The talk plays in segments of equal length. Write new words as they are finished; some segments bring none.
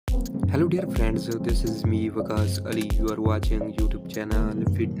Hello dear friends, this is me Vakas Ali. You are watching YouTube channel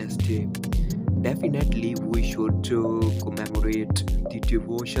Fitness Day. Definitely we should commemorate the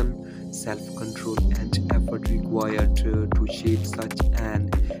devotion, self-control and effort required to shape such an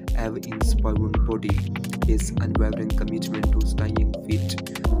ever-inspiring body. His unwavering commitment to staying fit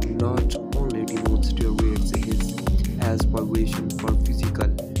not only demonstrates his aspiration for physical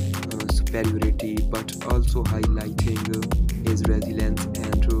superiority but also highlighting his resilience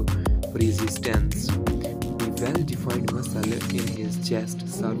and resistance. The well-defined muscle in his chest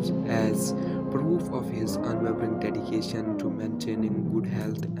serves as proof of his unwavering dedication to maintaining good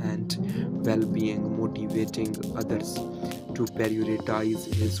health and well-being, motivating others to prioritize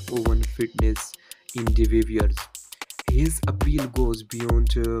his own fitness endeavors. His appeal goes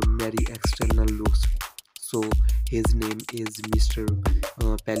beyond mere external looks. So his name is Mr.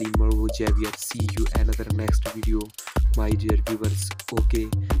 Palermo Javier. See you another next video, my dear viewers. Okay,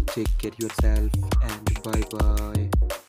 take care yourself and bye bye.